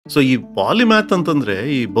So ಈ ಪಾಲಿಮ್ಯಾಥ್ ಅಂತಂದ್ರೆ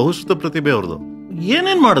ಈ ಬಹುಶ್ರುತ ಪ್ರತಿಭೆ ಅವ್ರದ್ದು.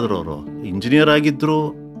 ಏನೇನ್ ಮಾಡಿದ್ರು ಅವರು? ಇಂಜಿನಿಯರ್ ಆಗಿದ್ರು,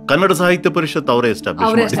 Kannada Sahitya Parishat ಅವರೇ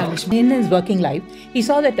establish in his working life. He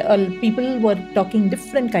saw that people were talking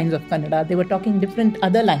different kinds of Kannada. They were talking different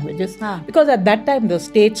other languages because at that time the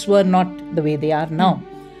states were not the way they are now.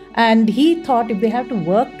 And he thought if they have to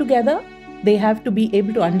work together, they have to be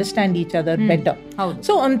able to understand each other better.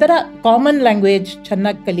 So ontara common language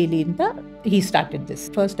channag kalili anta he started this.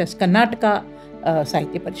 First as Karnataka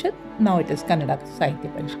Sahitya Parishat, now it is Kannada Sahitya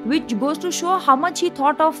Parishat. Which goes to show how much he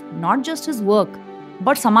thought of not just his work,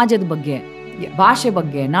 but ಸಮಾಜದ ಬಗ್ಗೆ, ಭಾಷೆ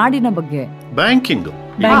ಬಗ್ಗೆ, ನಾಡಿನ ಬಗ್ಗೆ. Banking.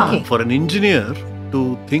 For an engineer to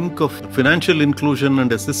think of financial inclusion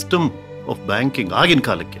and a system of banking ಆಗಿನ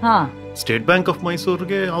ಕಾಲಕ್ಕೆ state bank of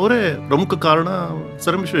ಮೈಸೂರ್ಗೆ ಅವರೇ ಪ್ರಮುಖ ಕಾರಣ.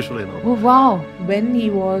 Sir Visvesvaraya. Oh wow. When he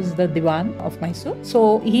was the Diwan of Mysore, so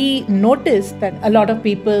he noticed that a lot of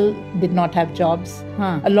people did not have jobs.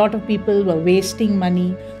 A lot of people were wasting money.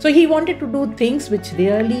 So he wanted to do things which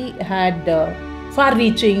really had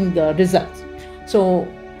far-reaching results. So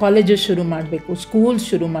colleges shuru ಮಾಡಬೇಕು, schools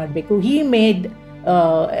shuru ಮಾಡಬೇಕು. He made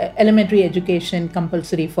elementary education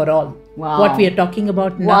compulsory for all. Wow. What we are talking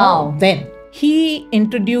about now, then. He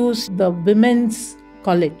introduced the women's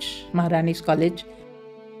college, Maharani's college.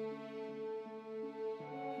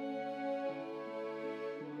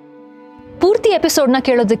 ಪೂರ್ತಿ ಎಪಿಸೋಡ್ನ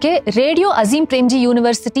ಕೇಳೋದಕ್ಕೆ radio Azim Premji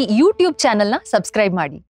university YouTube ಚಾನೆಲ್ನ subscribe ಮಾಡಿ.